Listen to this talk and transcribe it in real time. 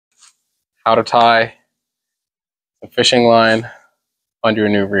how to tie a fishing line onto a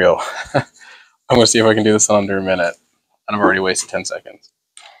new reel. I'm gonna see if I can do this in under a minute, and I've already wasted 10 seconds.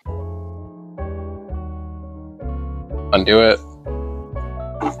 Undo it.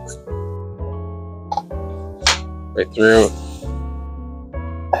 Right through.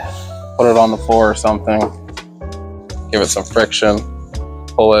 Put it on the floor or something. Give it some friction.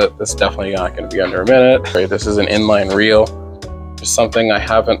 Pull it. This is definitely not going to be under a minute. Right, this is an inline reel. Just something I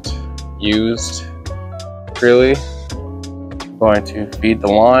haven't used really. I'm going to feed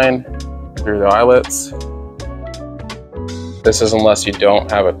the line through the eyelets. This is unless you don't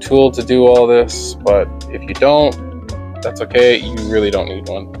have a tool to do all this, but if you don't, that's okay. You really don't need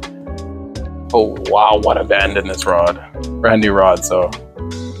one. Oh wow, what a bend in this rod. Brand new rod, so.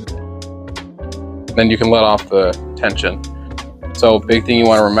 Then you can let off the tension. So big thing you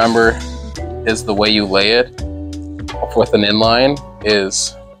want to remember is the way you lay it with an inline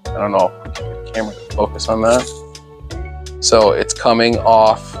is, I don't know, get the camera to focus on that. So it's coming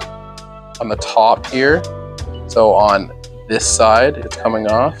off on the top here. So on this side, it's coming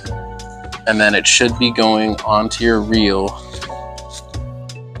off. And then it should be going onto your reel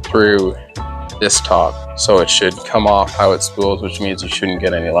through this top. So it should come off how it spools, which means you shouldn't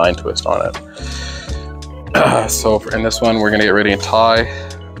get any line twist on it. So in this one, we're gonna get ready and tie.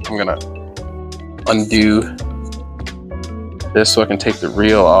 I'm gonna undo this so I can take the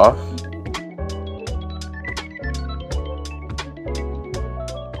reel off.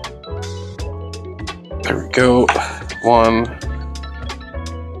 There we go. One.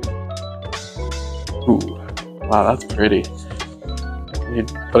 Ooh, wow, that's pretty. You're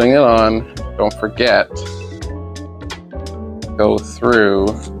putting it on, don't forget, go through.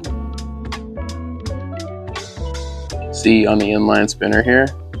 See on the inline spinner here,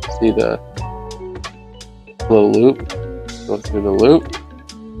 see the little loop, go through the loop,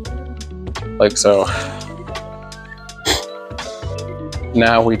 like so.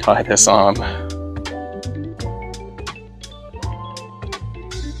 Now we tie this on.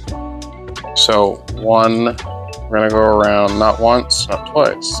 So one, we're gonna go around not once, not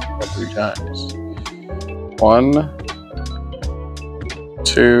twice, but 3 times. 1,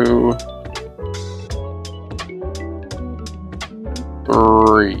 2,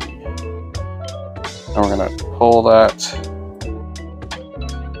 3. And we're gonna pull that.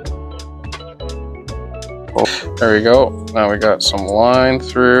 Oh, there we go. Now we got some line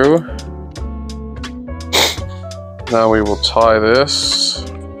through. Now we will tie this.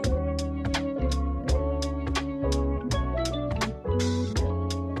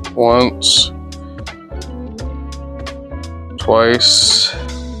 Once, twice,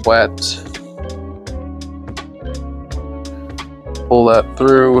 wet. Pull that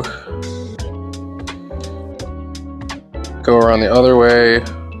through. Go around the other way.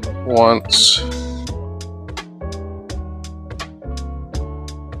 Once,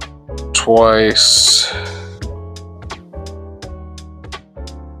 twice.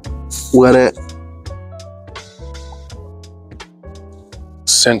 Wet it.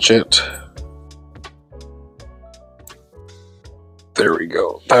 Cinch it. There we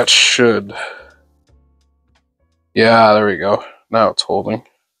go. That should. Yeah, there we go. Now it's holding.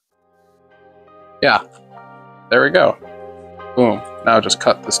 Yeah, there we go. Boom. Now just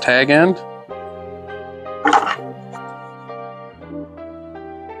cut this tag end.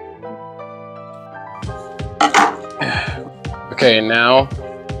 Okay, now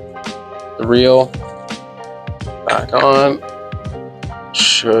the reel back on.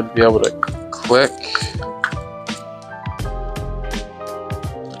 Should be able to click.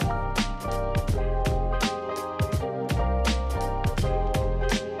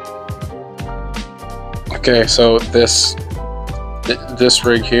 Okay, so this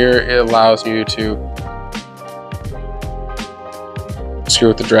rig here, it allows you to screw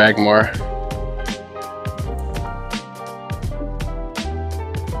with the drag more.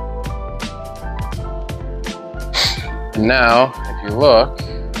 And now, if you look,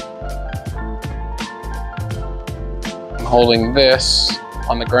 I'm holding this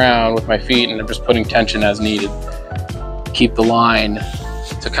on the ground with my feet and I'm just putting tension as needed. Keep the line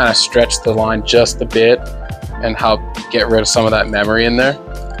to kind of stretch the line just a bit and help get rid of some of that memory in there.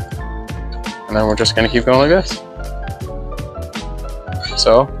 And then we're just gonna keep going like this.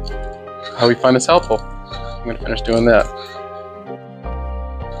 So, I hope you find this helpful. I'm gonna finish doing that.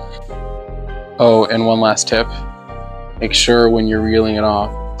 Oh, and one last tip. Make sure when you're reeling it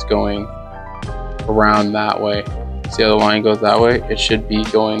off, it's going around that way. See how the line goes that way? It should be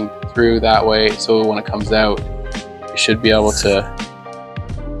going through that way, so when it comes out, you should be able to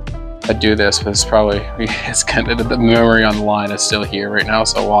do this, but it's probably, it's kind of, the memory on the line is still here right now,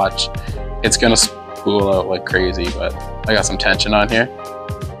 so watch. it's gonna spool out like crazy, but I got some tension on here.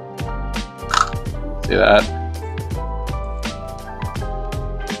 See that?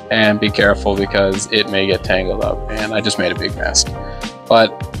 And be careful because it may get tangled up, and I just made a big mess.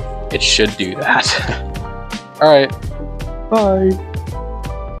 But it should do that. All right, bye.